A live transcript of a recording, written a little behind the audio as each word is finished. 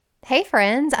Hey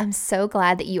friends, I'm so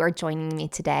glad that you are joining me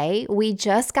today. We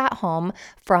just got home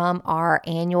from our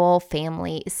annual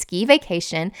family ski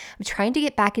vacation. I'm trying to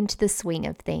get back into the swing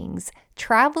of things.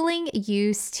 Traveling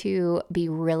used to be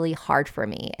really hard for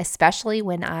me, especially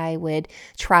when I would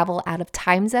travel out of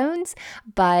time zones.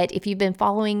 But if you've been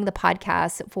following the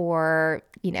podcast for,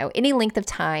 any length of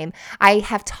time, I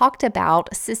have talked about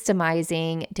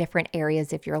systemizing different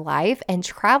areas of your life, and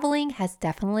traveling has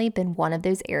definitely been one of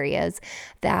those areas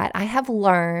that I have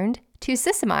learned to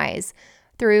systemize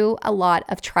through a lot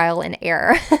of trial and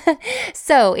error.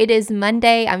 So it is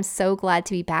Monday. I'm so glad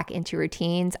to be back into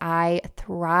routines. I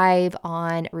thrive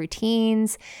on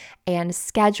routines and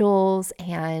schedules,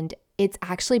 and it's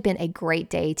actually been a great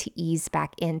day to ease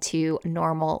back into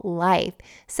normal life.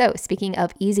 So, speaking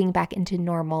of easing back into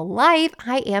normal life,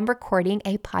 I am recording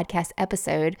a podcast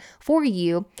episode for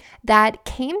you that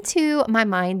came to my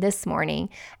mind this morning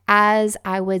as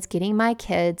I was getting my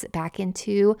kids back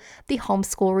into the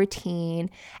homeschool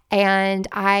routine. And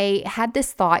I had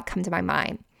this thought come to my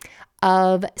mind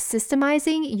of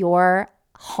systemizing your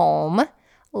home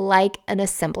like an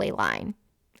assembly line.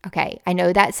 Okay, I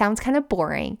know that sounds kind of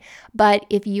boring, but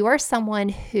if you are someone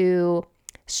who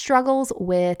struggles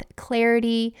with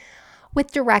clarity,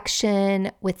 with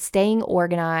direction, with staying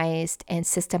organized and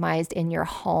systemized in your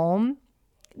home,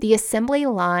 the assembly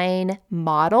line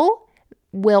model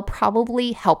will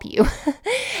probably help you.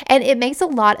 And it makes a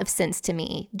lot of sense to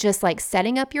me, just like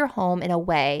setting up your home in a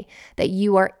way that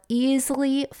you are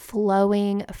easily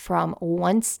flowing from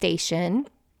one station,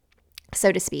 so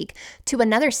to speak, to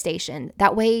another station.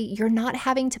 That way you're not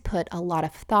having to put a lot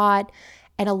of thought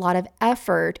and a lot of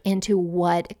effort into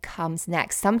what comes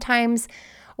next. Sometimes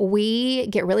we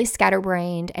get really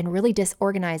scatterbrained and really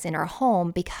disorganized in our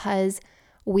home because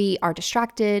we are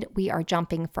distracted. We are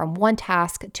jumping from one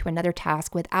task to another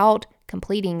task without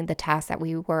completing the task that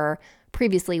we were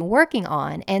previously working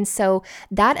on. And so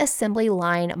that assembly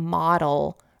line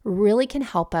model really can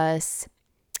help us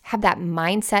have that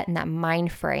mindset and that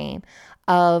mind frame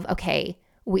of, okay,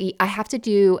 I have to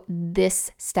do this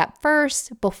step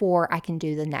first before I can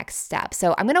do the next step.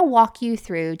 So I'm going to walk you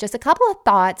through just a couple of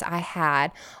thoughts I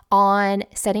had on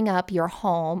setting up your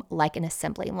home like an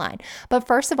assembly line. But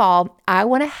first of all, I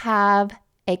want to have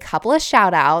a couple of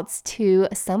shout outs to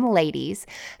some ladies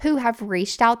who have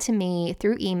reached out to me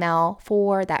through email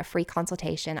for that free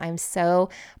consultation. I'm so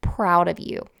proud of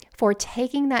you for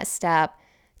taking that step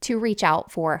to reach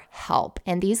out for help.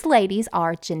 And these ladies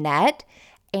are Jeanette,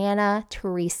 Anna,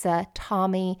 Teresa,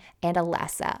 Tommy, and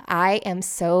Alessa. I am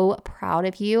so proud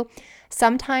of you.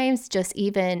 Sometimes just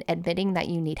even admitting that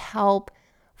you need help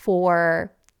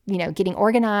for, getting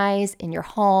organized in your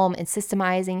home and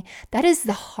systemizing, that is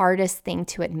the hardest thing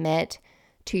to admit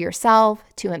to yourself,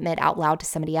 to admit out loud to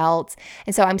somebody else.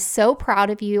 And so I'm so proud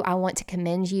of you. I want to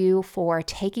commend you for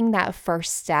taking that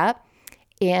first step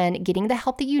and getting the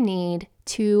help that you need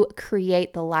to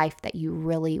create the life that you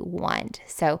really want.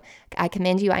 So I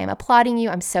commend you. I am applauding you.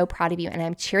 I'm so proud of you. And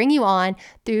I'm cheering you on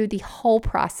through the whole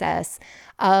process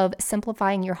of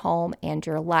simplifying your home and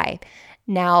your life.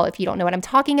 Now, if you don't know what I'm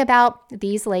talking about,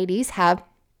 these ladies have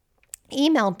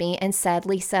emailed me and said,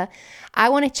 Lisa, I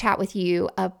want to chat with you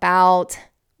about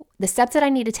the steps that I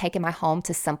need to take in my home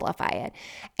to simplify it.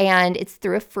 And it's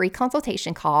through a free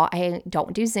consultation call. I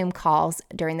don't do Zoom calls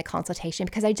during the consultation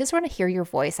because I just want to hear your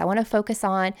voice. I want to focus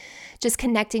on just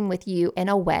connecting with you in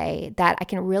a way that I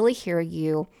can really hear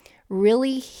you,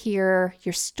 really hear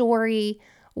your story,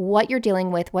 what you're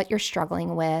dealing with, what you're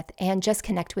struggling with, and just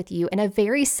connect with you in a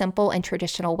very simple and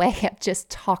traditional way of just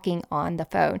talking on the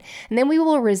phone. And then we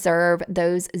will reserve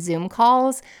those Zoom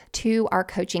calls to our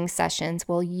coaching sessions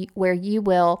where you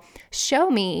will show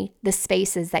me the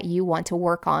spaces that you want to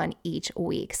work on each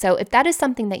week. So if that is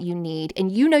something that you need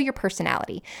and you know your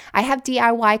personality, I have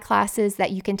DIY classes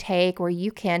that you can take where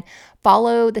you can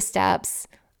follow the steps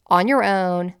on your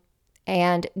own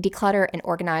and declutter and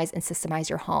organize and systemize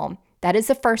your home. That is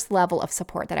the first level of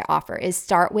support that I offer, is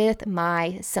start with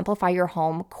my Simplify Your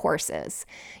Home courses.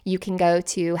 You can go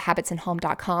to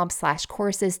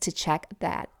habitsandhome.com/courses to check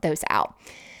those out.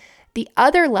 The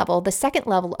other level, the second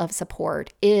level of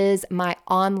support, is my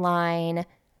online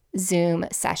Zoom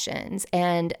sessions.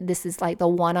 And this is like the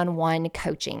one-on-one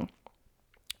coaching,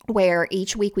 where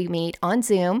each week we meet on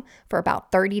Zoom for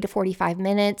about 30 to 45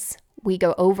 minutes. We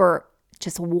go over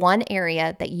just one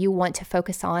area that you want to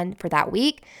focus on for that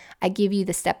week. I give you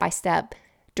the step-by-step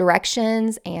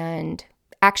directions and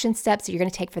action steps that you're going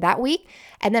to take for that week.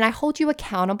 And then I hold you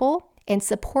accountable and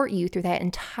support you through that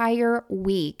entire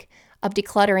week of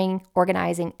decluttering,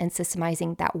 organizing, and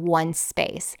systemizing that one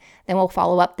space. Then we'll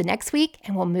follow up the next week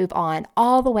and we'll move on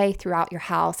all the way throughout your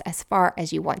house as far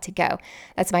as you want to go.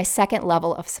 That's my second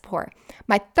level of support.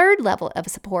 My third level of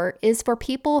support is for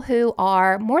people who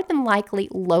are more than likely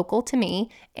local to me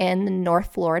in the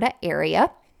North Florida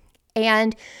area.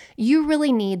 And you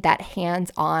really need that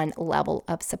hands-on level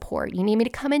of support. You need me to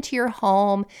come into your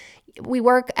home. We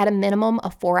work at a minimum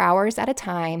of 4 hours at a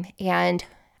time, and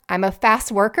I'm a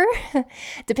fast worker,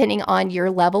 depending on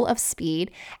your level of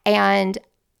speed. And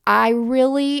I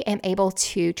really am able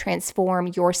to transform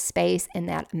your space in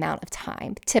that amount of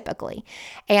time, typically.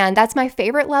 And that's my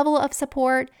favorite level of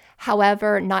support.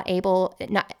 However, not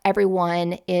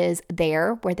everyone is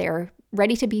there where they're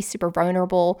ready to be super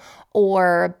vulnerable,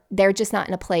 or they're just not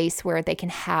in a place where they can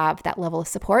have that level of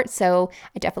support. So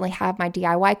I definitely have my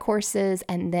DIY courses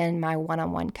and then my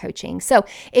one-on-one coaching. So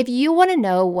if you want to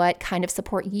know what kind of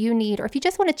support you need, or if you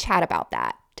just want to chat about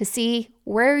that to see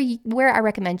where I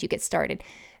recommend you get started,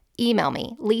 email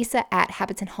me,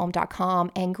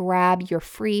 lisa@habitsandhome.com, and grab your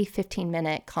free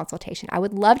 15-minute consultation. I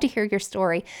would love to hear your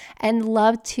story and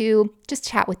love to just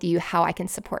chat with you how I can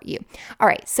support you. All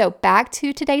right, so back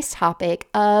to today's topic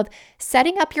of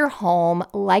setting up your home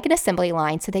like an assembly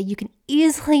line so that you can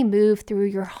easily move through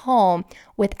your home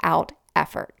without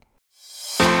effort.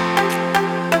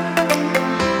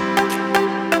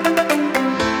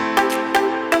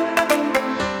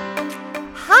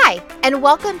 Hi, and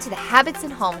welcome to the Habits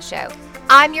and Home Show.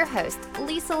 I'm your host,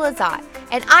 Lisa Lazat,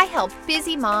 and I help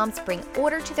busy moms bring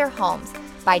order to their homes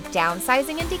by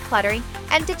downsizing and decluttering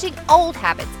and ditching old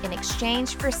habits in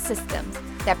exchange for systems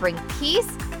that bring peace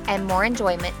and more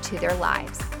enjoyment to their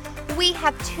lives. We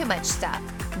have too much stuff,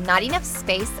 not enough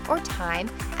space or time,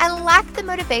 and lack the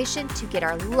motivation to get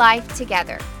our life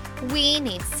together. We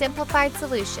need simplified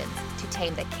solutions to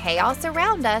tame the chaos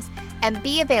around us and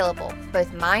be available,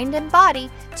 both mind and body,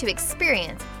 to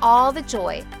experience all the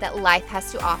joy that life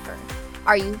has to offer.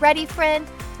 Are you ready, friend?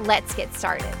 Let's get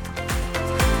started.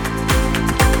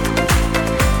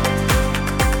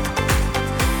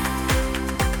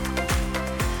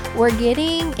 We're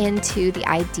getting into the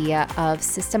idea of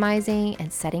systemizing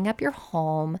and setting up your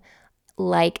home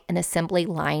like an assembly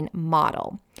line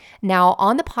model. Now,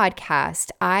 on the podcast,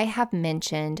 I have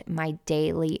mentioned my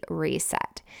daily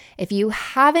reset. If you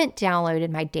haven't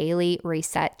downloaded my daily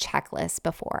reset checklist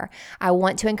before, I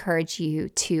want to encourage you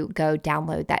to go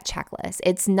download that checklist.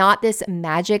 It's not this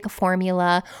magic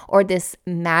formula or this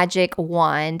magic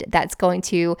wand that's going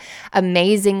to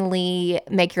amazingly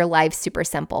make your life super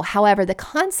simple. However, the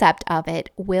concept of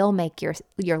it will make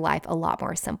your life a lot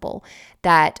more simple.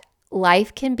 That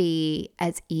life can be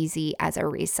as easy as a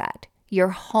reset. Your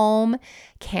home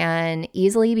can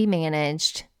easily be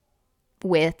managed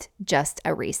with just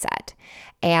a reset.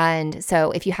 And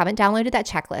so if you haven't downloaded that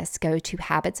checklist, go to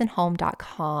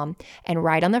habitsandhome.com, and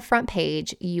right on the front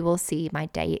page, you will see my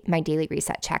daily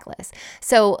reset checklist.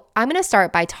 So I'm going to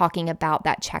start by talking about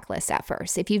that checklist at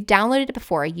first. If you've downloaded it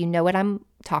before, you know what I'm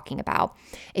talking about.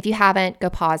 If you haven't, go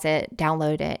pause it,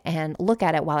 download it, and look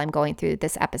at it while I'm going through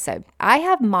this episode. I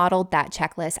have modeled that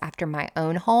checklist after my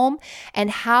own home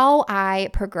and how I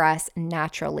progress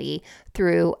naturally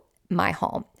through my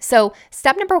home. So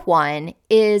step number 1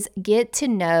 is get to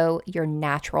know your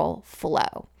natural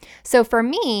flow. So for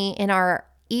me, in our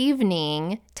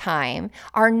evening time,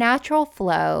 our natural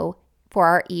flow for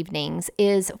our evenings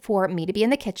is for me to be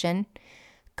in the kitchen,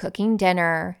 cooking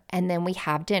dinner, and then we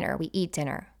have dinner, we eat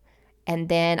dinner. And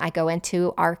then I go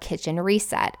into our kitchen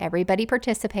reset. Everybody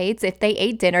participates if they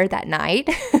ate dinner that night.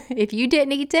 If you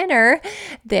didn't eat dinner,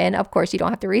 then of course you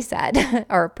don't have to reset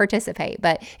or participate.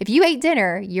 But if you ate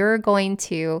dinner, you're going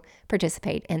to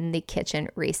participate in the kitchen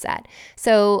reset.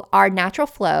 So our natural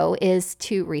flow is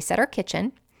to reset our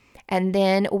kitchen. And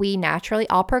then we naturally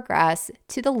all progress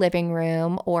to the living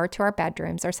room or to our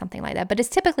bedrooms or something like that. But it's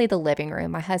typically the living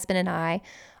room. My husband and I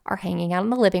are hanging out in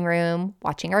the living room,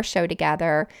 watching our show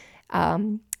together.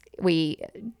 We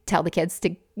tell the kids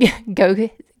to go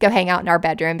hang out in our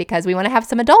bedroom because we want to have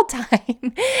some adult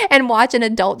time and watch an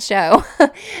adult show.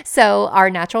 So our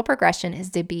natural progression is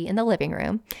to be in the living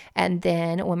room. And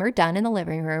then when we're done in the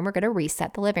living room, we're going to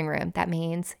reset the living room. That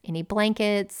means any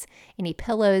blankets, any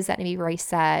pillows that need to be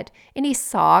reset, any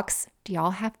socks. Do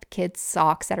y'all have kids'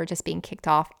 socks that are just being kicked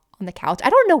off on the couch? I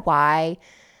don't know why.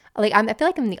 I feel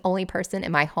like I'm the only person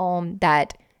in my home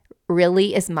that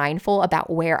really is mindful about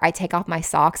where I take off my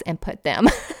socks and put them.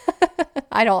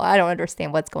 I don't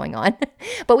understand what's going on.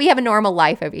 But we have a normal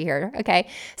life over here, okay?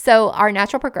 So our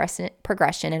natural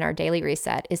progression in our daily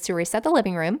reset is to reset the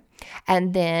living room,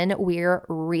 and then we're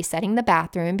resetting the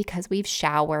bathroom because we've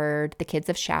showered, the kids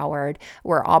have showered,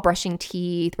 we're all brushing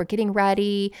teeth, we're getting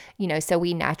ready, so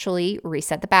we naturally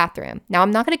reset the bathroom. Now,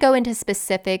 I'm not going to go into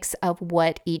specifics of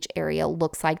what each area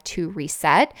looks like to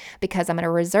reset because I'm going to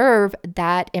reserve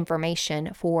that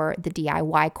information for the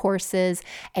DIY courses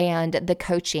and the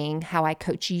coaching, how I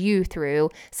coach you through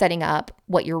setting up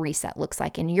what your reset looks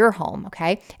like in your home,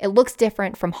 okay? It looks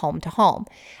different from home to home.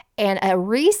 And a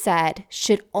reset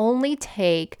should only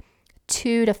take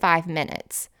 2 to 5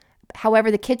 minutes.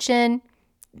 However, the kitchen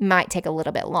might take a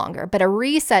little bit longer, but a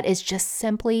reset is just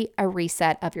simply a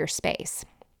reset of your space.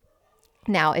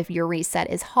 Now, if your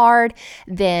reset is hard,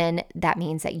 then that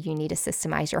means that you need to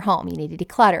systemize your home. You need to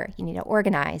declutter. You need to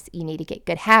organize. You need to get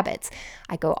good habits.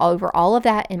 I go over all of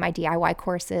that in my DIY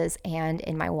courses and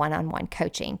in my one-on-one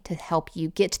coaching to help you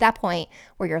get to that point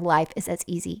where your life is as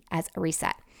easy as a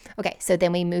reset. Okay, so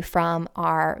then we move from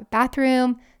our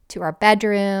bathroom to our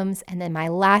bedrooms, and then my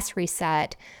last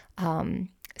reset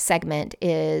segment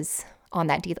is on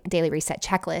that daily reset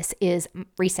checklist is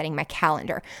resetting my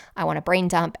calendar. I want to brain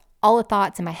dump all the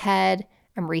thoughts in my head.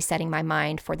 I'm resetting my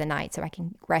mind for the night so I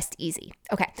can rest easy.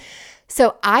 Okay,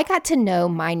 so I got to know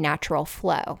my natural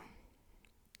flow.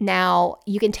 Now,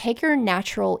 you can take your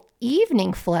natural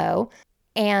evening flow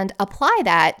and apply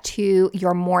that to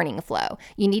your morning flow.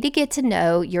 You need to get to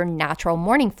know your natural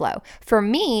morning flow. For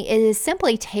me, it is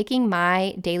simply taking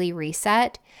my daily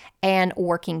reset and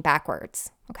working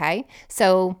backwards. Okay.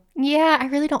 So yeah, I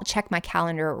really don't check my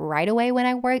calendar right away when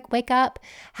I wake up.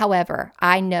 However,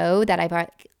 I know that I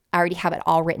already have it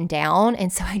all written down.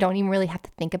 And so I don't even really have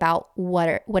to think about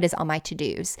what is on my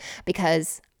to-dos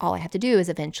because all I have to do is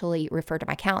eventually refer to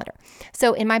my calendar.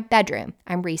 So in my bedroom,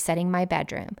 I'm resetting my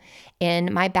bedroom.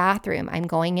 In my bathroom, I'm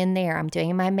going in there, I'm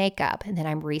doing my makeup, and then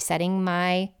I'm resetting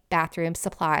my bathroom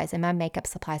supplies and my makeup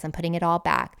supplies. I'm putting it all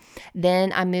back.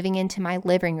 Then I'm moving into my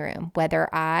living room, whether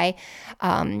I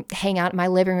hang out in my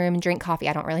living room and drink coffee.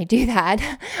 I don't really do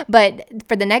that. But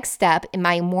for the next step in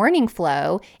my morning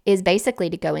flow is basically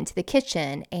to go into the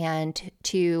kitchen and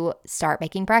to start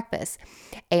making breakfast.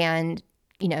 And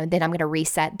then I'm going to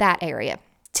reset that area.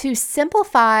 To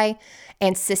simplify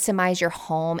and systemize your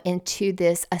home into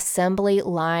this assembly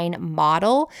line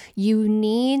model, you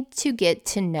need to get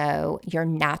to know your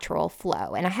natural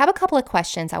flow. And I have a couple of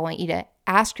questions I want you to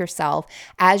ask yourself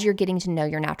as you're getting to know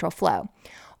your natural flow.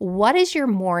 What does your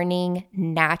morning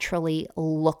naturally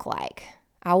look like?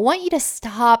 I want you to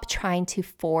stop trying to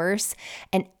force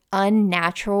an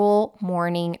unnatural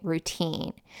morning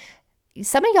routine.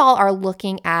 Some of y'all are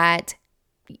looking at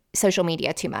social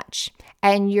media too much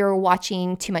and you're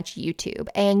watching too much YouTube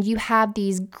and you have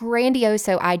these grandiose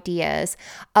ideas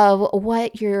of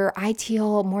what your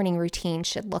ideal morning routine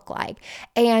should look like.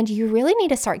 And you really need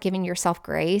to start giving yourself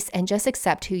grace and just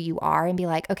accept who you are and be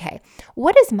like, okay,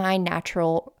 what does my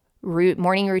natural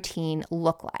morning routine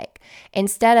look like?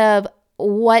 Instead of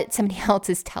what somebody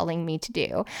else is telling me to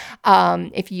do.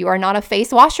 If you are not a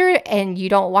face washer and you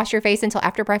don't wash your face until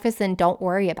after breakfast, then don't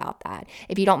worry about that.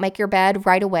 If you don't make your bed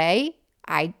right away,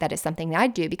 that is something that I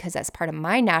do because that's part of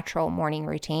my natural morning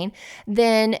routine,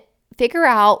 then figure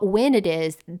out when it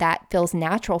is that feels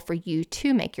natural for you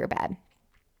to make your bed.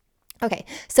 Okay,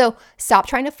 so stop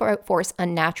trying to force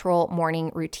unnatural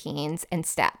morning routines and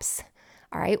steps.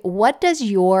 All right, what does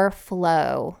your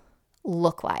flow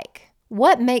look like?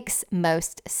 What makes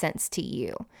most sense to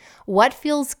you? What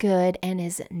feels good and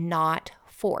is not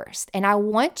forced? And I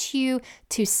want you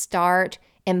to start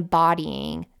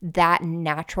embodying that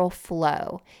natural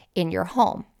flow in your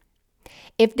home.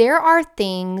 If there are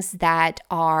things that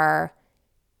are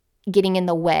getting in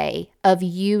the way of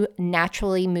you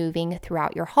naturally moving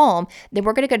throughout your home, then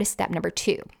we're going to go to step number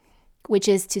 2, which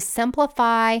is to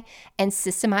simplify and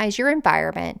systemize your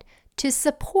environment to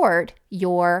support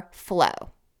your flow.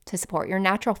 To support your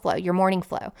natural flow, your morning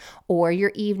flow, or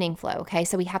your evening flow, okay?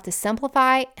 So we have to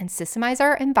simplify and systemize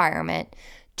our environment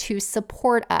to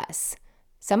support us.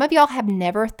 Some of y'all have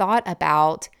never thought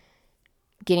about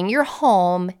getting your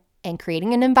home and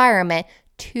creating an environment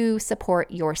to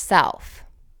support yourself.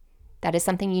 That is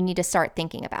something you need to start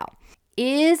thinking about.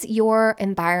 Is your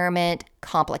environment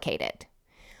complicated?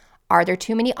 Are there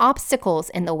too many obstacles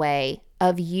in the way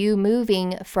of you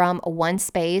moving from one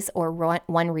space or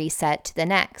one reset to the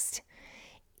next?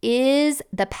 Is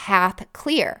the path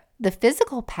clear? The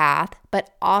physical path,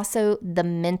 but also the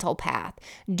mental path.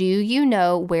 Do you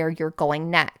know where you're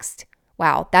going next?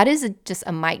 Wow, that is just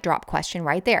a mic drop question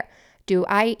right there. Do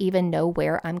I even know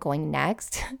where I'm going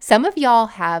next? Some of y'all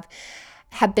have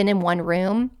been in one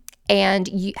room, and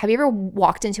have you ever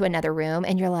walked into another room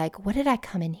and you're like, what did I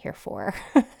come in here for?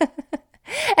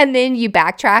 And then you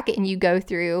backtrack and you go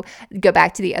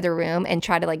back to the other room and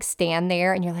try to like stand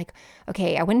there, and you're like,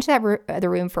 okay, I went into that other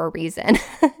room for a reason.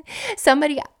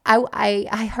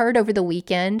 I heard over the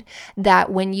weekend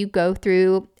that when you go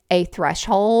through a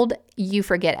threshold, you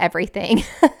forget everything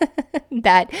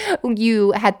that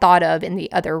you had thought of in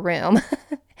the other room.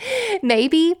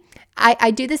 Maybe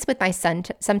I do this with my son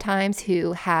sometimes, he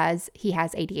has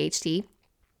ADHD.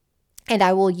 And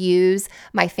I will use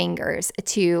my fingers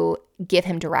to give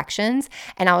him directions.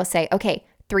 And I will say, okay,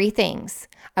 3 things.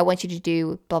 I want you to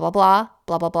do blah, blah, blah,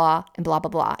 blah, blah, blah, and blah, blah,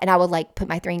 blah. And I would like put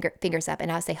my 3 fingers up,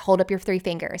 and I'll say, hold up your 3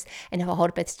 fingers. And he'll hold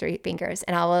up his 3 fingers.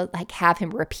 And I will like have him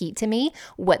repeat to me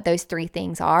what those 3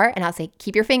 things are. And I'll say,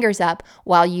 keep your fingers up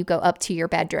while you go up to your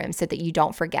bedroom so that you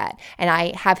don't forget. And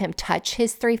I have him touch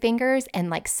his 3 fingers and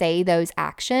like say those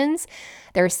actions.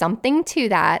 There's something to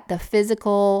that, the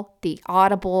physical, the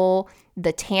audible,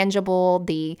 the tangible,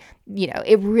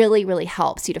 it really, really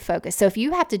helps you to focus. So if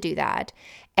you have to do that,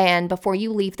 and before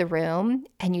you leave the room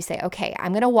and you say, okay,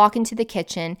 I'm going to walk into the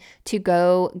kitchen to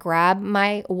go grab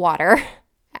my water.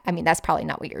 I mean, that's probably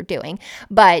not what you're doing,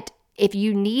 but if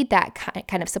you need that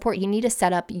kind of support, you need to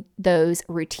set up those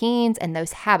routines and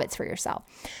those habits for yourself.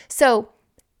 So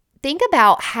think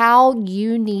about how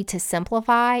you need to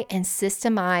simplify and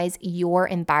systemize your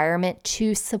environment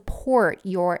to support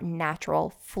your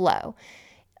natural flow.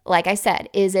 Like I said,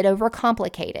 is it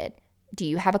overcomplicated? Do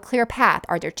you have a clear path?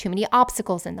 Are there too many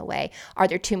obstacles in the way? Are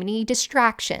there too many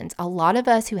distractions? A lot of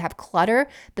us who have clutter,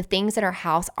 the things in our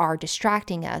house are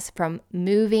distracting us from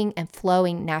moving and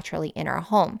flowing naturally in our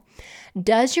home.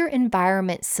 Does your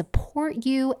environment support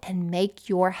you and make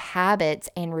your habits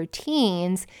and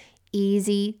routines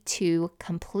easy to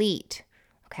complete?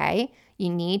 Okay, you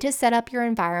need to set up your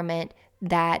environment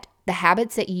that the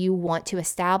habits that you want to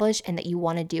establish and that you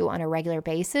want to do on a regular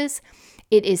basis,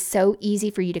 it is so easy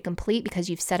for you to complete because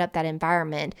you've set up that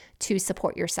environment to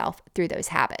support yourself through those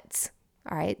habits.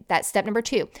 All right, that's step number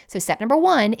 2. So step number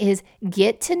 1 is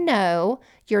get to know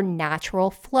your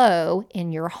natural flow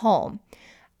in your home.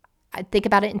 I think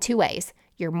about it in 2 ways: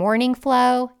 your morning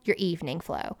flow, your evening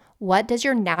flow. What does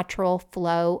your natural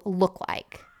flow look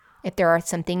like? If there are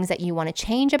some things that you want to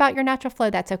change about your natural flow,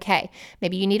 that's okay.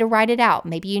 Maybe you need to write it out.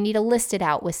 Maybe you need to list it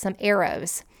out with some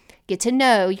arrows. Get to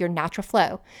know your natural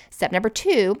flow. Step number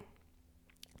 2,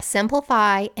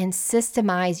 simplify and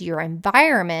systemize your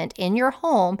environment in your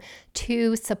home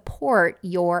to support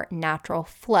your natural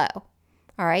flow.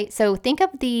 All right, so think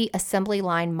of the assembly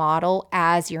line model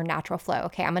as your natural flow.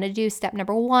 Okay, I'm going to do step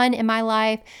number 1 in my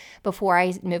life before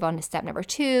I move on to step number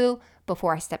 2,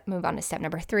 before I move on to step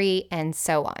number 3, and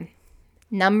so on.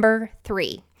 Number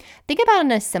 3, think about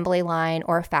an assembly line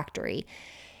or a factory.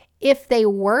 If they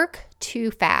work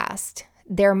too fast,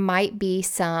 there might be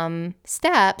some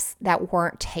steps that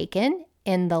weren't taken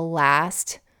in the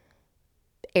last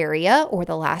area or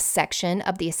the last section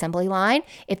of the assembly line.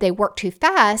 If they work too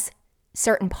fast,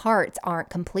 certain parts aren't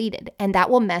completed, and that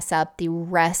will mess up the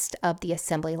rest of the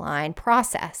assembly line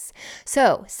process.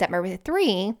 So step number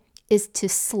 3 is to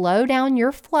slow down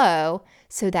your flow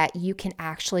so that you can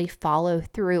actually follow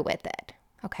through with it.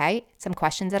 Okay, some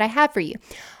questions that I have for you.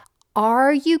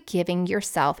 Are you giving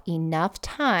yourself enough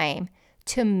time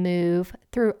to move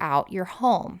throughout your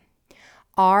home?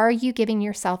 Are you giving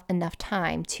yourself enough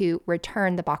time to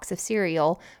return the box of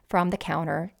cereal from the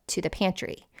counter to the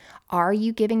pantry? Are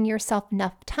you giving yourself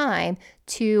enough time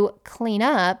to clean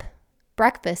up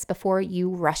breakfast before you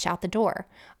rush out the door?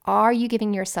 Are you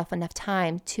giving yourself enough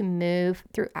time to move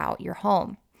throughout your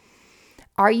home?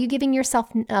 Are you giving yourself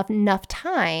enough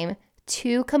time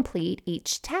to complete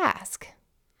each task?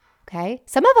 Okay.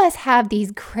 Some of us have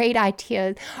these great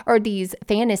ideas or these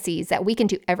fantasies that we can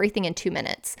do everything in 2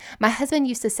 minutes. My husband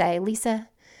used to say, Lisa,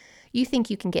 you think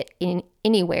you can get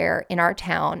anywhere in our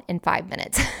town in 5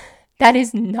 minutes. That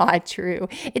is not true.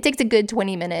 It takes a good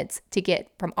 20 minutes to get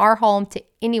from our home to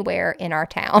anywhere in our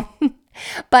town.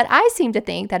 But I seem to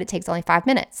think that it takes only 5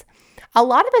 minutes. A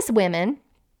lot of us women,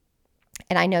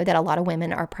 and I know that a lot of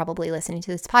women are probably listening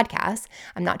to this podcast.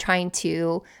 I'm not trying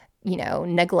to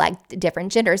neglect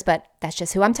different genders, but that's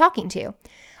just who I'm talking to.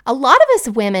 A lot of us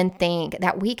women think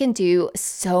that we can do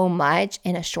so much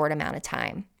in a short amount of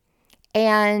time.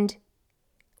 And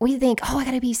we think, oh, I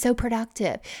got to be so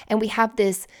productive. And we have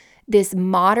this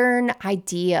modern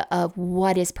idea of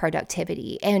what is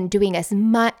productivity and doing as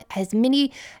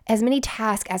many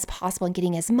tasks as possible and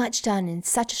getting as much done in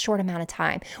such a short amount of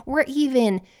time. We're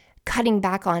even cutting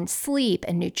back on sleep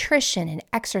and nutrition and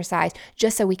exercise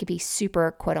just so we could be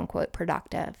super quote unquote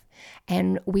productive.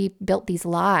 And we built these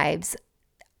lives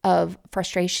of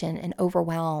frustration and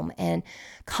overwhelm and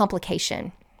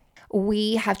complication.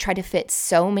 We have tried to fit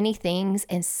so many things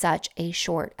in such a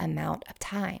short amount of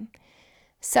time.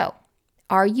 So,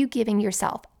 are you giving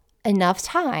yourself enough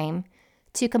time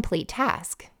to complete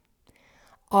tasks?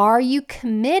 Are you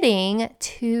committing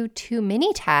to too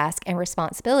many tasks and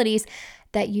responsibilities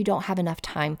that you don't have enough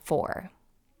time for?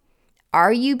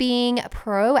 Are you being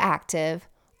proactive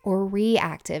or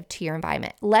reactive to your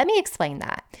environment? Let me explain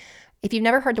that. If you've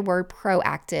never heard the word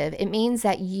proactive, it means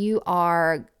that you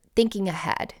are thinking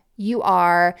ahead. You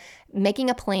are making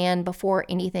a plan before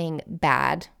anything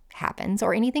bad happens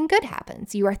or anything good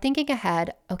happens. You are thinking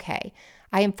ahead, okay,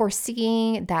 I am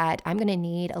foreseeing that I'm going to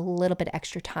need a little bit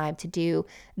extra time to do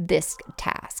this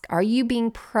task. Are you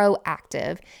being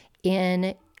proactive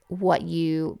in what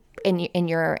you in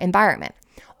your environment?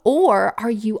 Or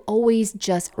are you always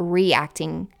just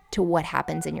reacting to what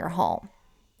happens in your home?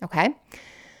 Okay?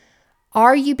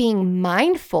 Are you being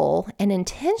mindful and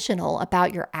intentional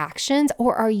about your actions,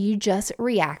 or are you just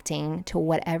reacting to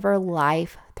whatever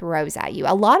life throws at you?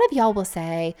 A lot of y'all will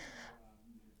say,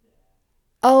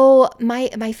 oh,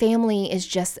 my family is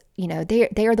just,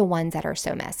 they're the ones that are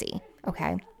so messy.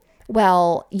 Okay.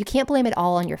 Well, you can't blame it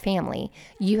all on your family.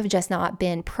 You have just not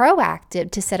been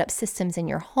proactive to set up systems in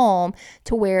your home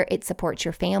to where it supports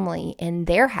your family in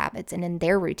their habits and in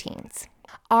their routines.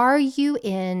 Are you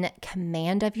in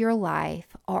command of your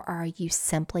life, or are you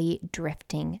simply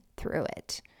drifting through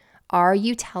it? Are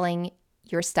you telling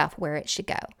your stuff where it should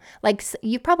go? Like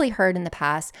you've probably heard in the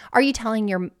past, are you telling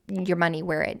your money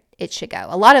where it should go?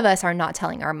 A lot of us are not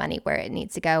telling our money where it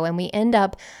needs to go, and we end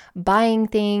up buying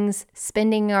things,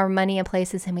 spending our money in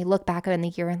places, and we look back in the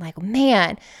year and like,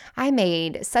 man, I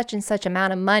made such and such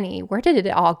amount of money. Where did it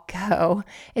all go?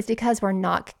 It's because we're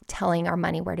not telling our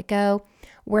money where to go.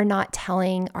 We're not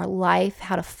telling our life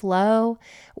how to flow.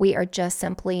 We are just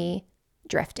simply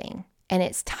drifting. And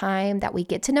it's time that we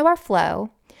get to know our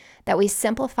flow, that we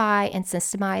simplify and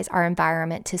systemize our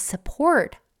environment to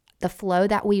support the flow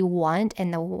that we want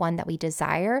and the one that we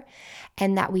desire,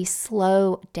 and that we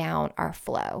slow down our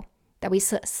flow, that we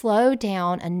slow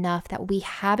down enough that we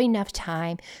have enough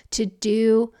time to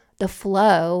do the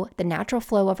flow, the natural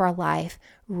flow of our life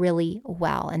really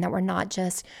well, and that we're not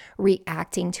just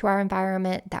reacting to our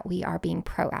environment, that we are being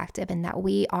proactive and that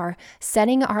we are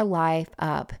setting our life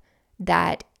up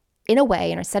that in a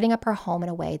way, and are setting up our home in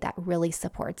a way that really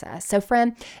supports us. So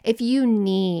friend, if you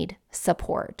need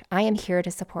support, I am here to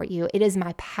support you. It is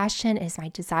my passion, it is my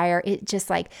desire. It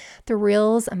just like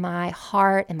thrills my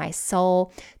heart and my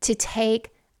soul to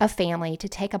take a family, to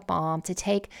take a mom, to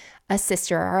take a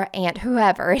sister or aunt,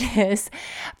 whoever it is,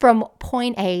 from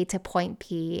point A to point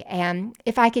B. And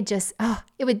if I could just, I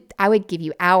would give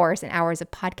you hours and hours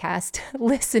of podcast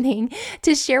listening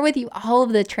to share with you all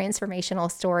of the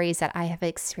transformational stories that I have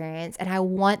experienced. And I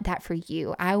want that for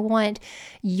you. I want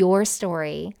your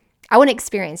story. I want to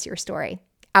experience your story.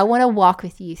 I want to walk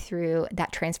with you through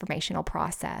that transformational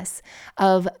process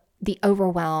of the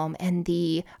overwhelm and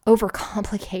the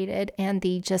overcomplicated and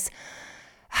the just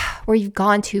where you've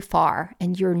gone too far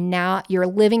and you're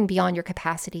living beyond your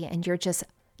capacity and you're just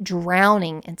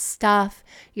drowning in stuff.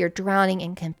 You're drowning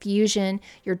in confusion.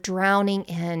 You're drowning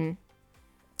in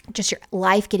just your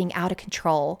life getting out of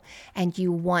control, and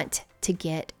you want to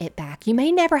get it back. You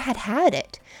may never had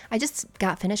it. I just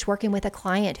got finished working with a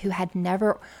client who had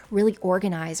never really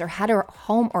organized or had her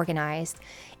home organized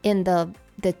in the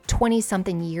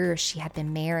 20-something years she had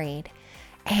been married.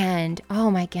 And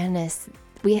oh my goodness,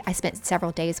 I spent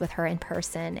several days with her in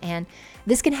person, and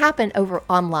this can happen over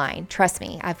online. Trust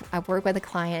me, I've worked with a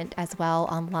client as well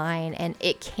online, and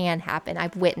it can happen.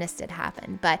 I've witnessed it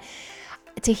happen. But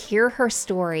to hear her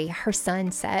story, her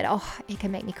son said, it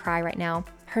can make me cry right now.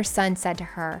 Her son said to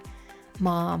her,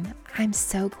 "Mom, I'm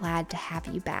so glad to have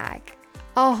you back."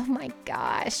 Oh my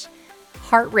gosh,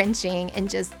 heart-wrenching and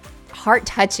just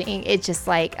heart-touching. It's just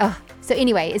like, So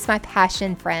anyway, it's my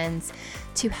passion, friends,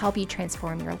 to help you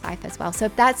transform your life as well. So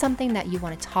if that's something that you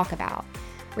want to talk about,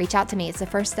 reach out to me. It's the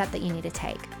first step that you need to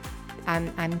take.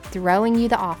 I'm throwing you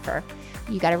the offer.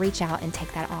 You got to reach out and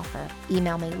take that offer.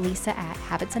 Email me,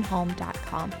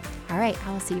 lisa@habitsandhome.com. All right,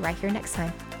 I will see you right here next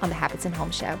time on the Habits and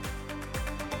Home Show.